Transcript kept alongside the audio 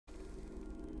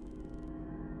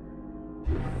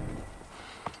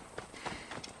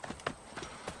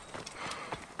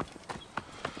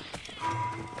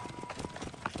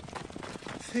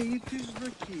Θεοί της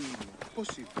δοκίμου,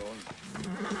 Ποσειδών.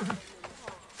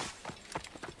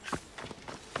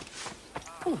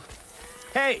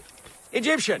 Hey,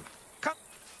 Egyptian! Come.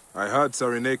 I heard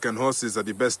Kyrenaikan horses are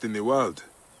the best in the world.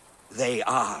 They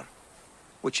are.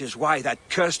 Which is why that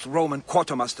cursed Roman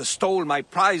quartermaster stole my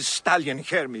prize stallion,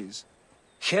 Hermes.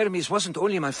 Hermes wasn't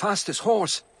only my fastest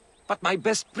horse, but my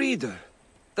best breeder.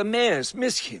 The mares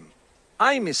miss him.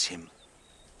 I miss him.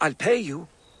 I'll pay you.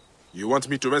 You want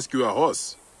me to rescue a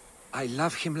horse? I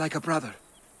love him like a brother.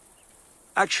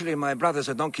 Actually, my brother's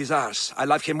a donkey's arse. I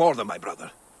love him more than my brother.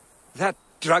 That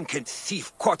drunken thief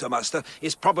quartermaster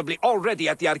is probably already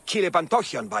at the Archile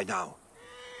Pantochion by now.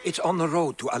 It's on the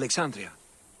road to Alexandria.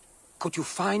 Could you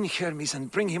find Hermes and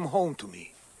bring him home to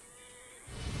me?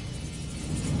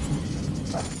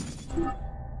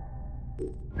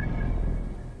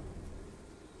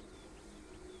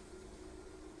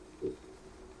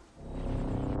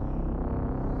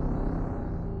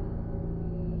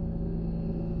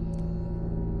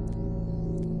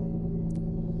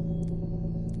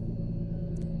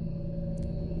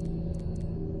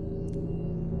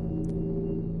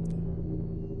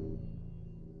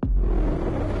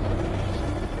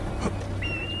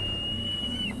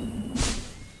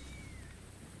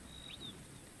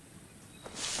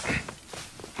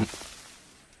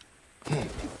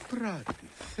 Πράτη,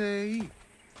 Θεοί.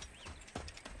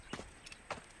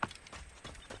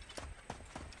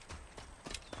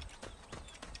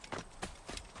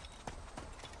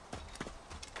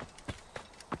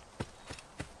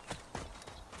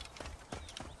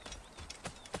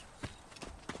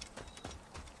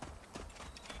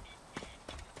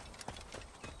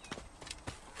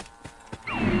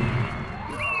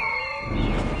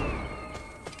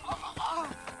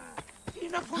 Τι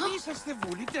να φωνήσαστε,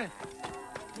 βούλετε.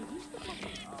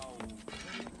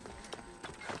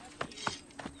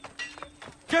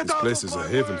 This place is a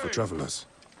haven for travelers.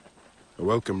 A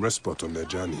welcome respite on their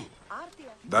journey.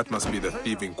 That must be the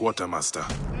thieving quartermaster.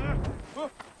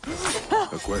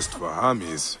 The quest for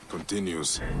Hermes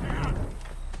continues.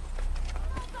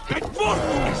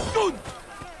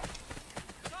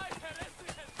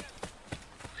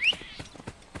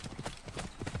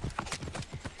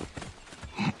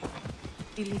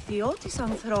 Ηλιθιώτης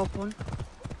ανθρώπων.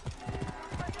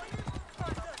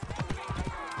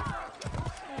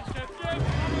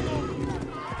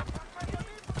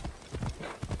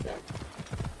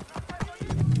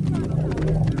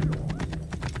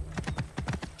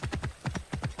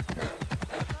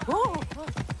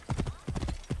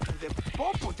 Δεν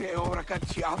πω ποτέ ώρα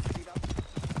κάτι άφθηνα.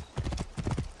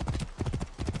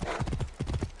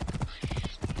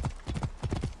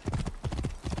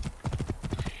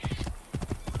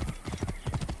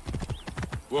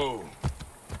 Whoa.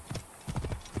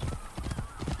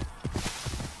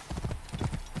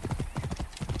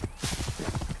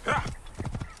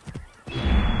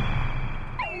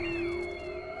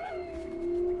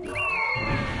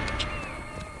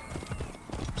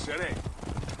 Ξέρε.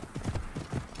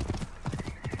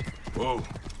 Whoa.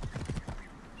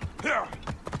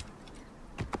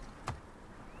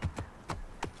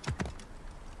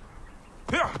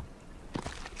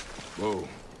 Whoa.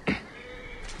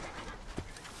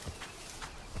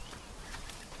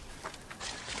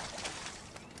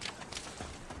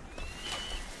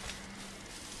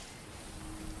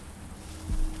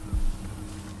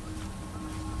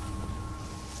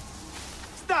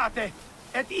 State!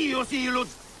 Et io silud!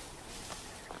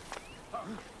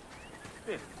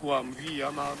 Per quam via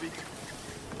mavit?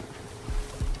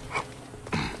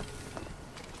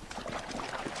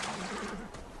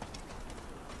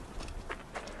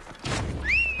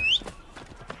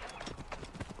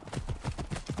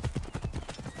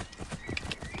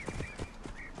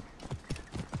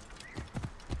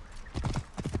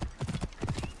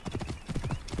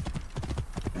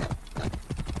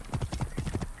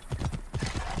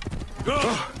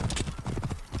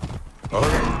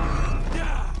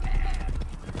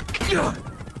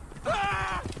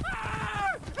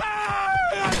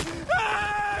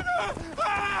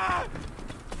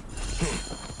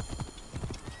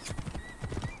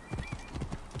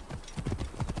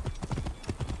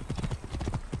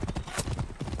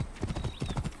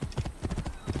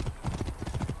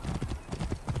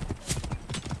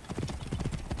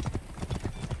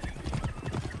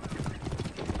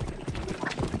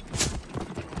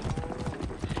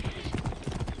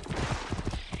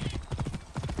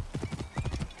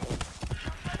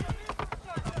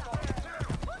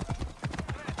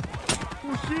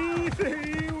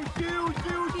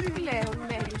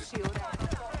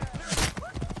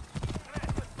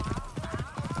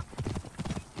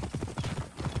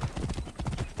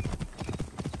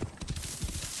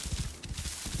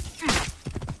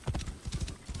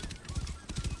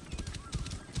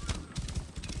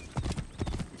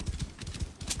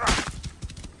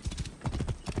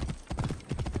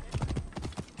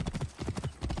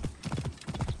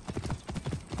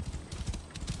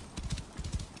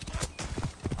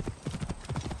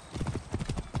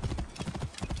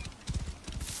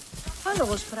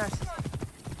 Hallo, Sprat.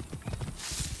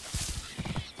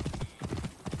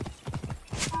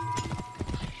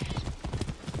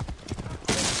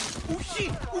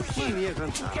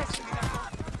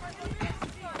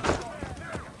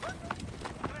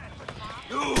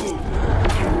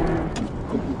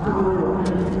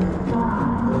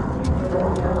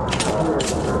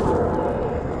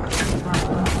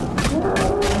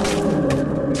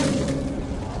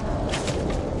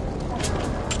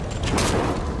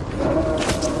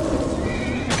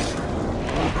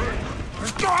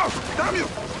 Damn you!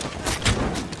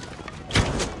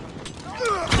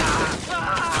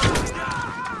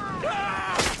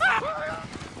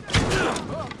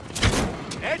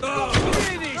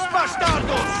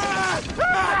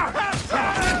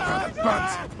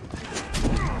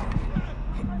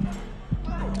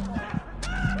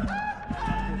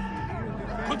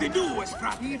 Continue,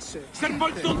 Sprat!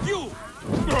 Servolt non più!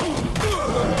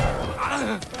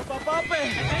 Pape,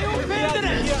 non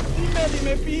perdere!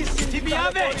 Ti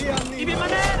piave! Di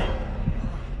rimanere!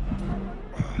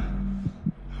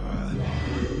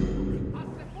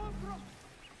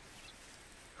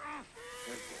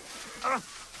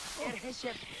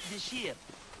 ارهشب دشير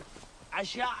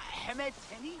عشاء حمد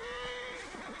هني.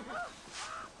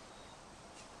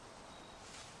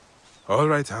 All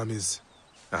right, Hamis.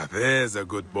 Ah, there's a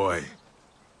good boy.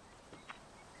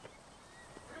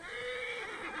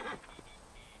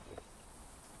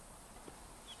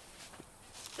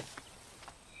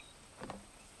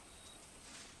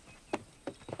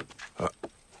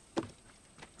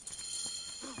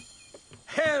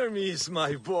 Hermes,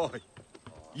 my boy!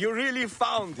 You really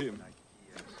found him.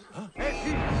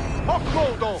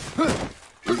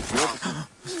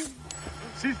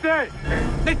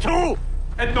 The two!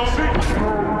 And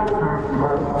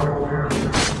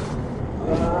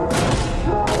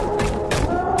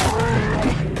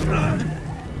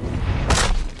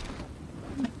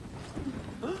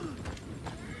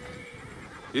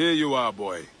Here you are,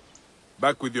 boy.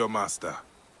 Back with your master.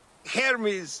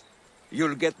 Hermes,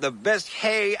 you'll get the best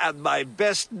hay and my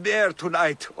best mare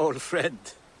tonight, old friend.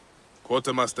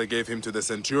 Quartermaster gave him to the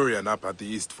Centurion up at the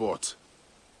East Fort.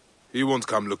 He won't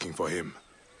come looking for him.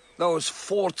 Those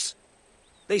forts,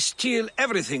 they steal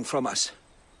everything from us.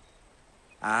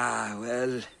 Ah,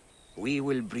 well, we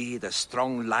will breed a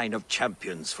strong line of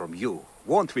champions from you,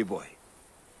 won't we, boy?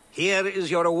 Here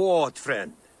is your reward,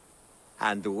 friend.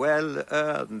 And well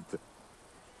earned.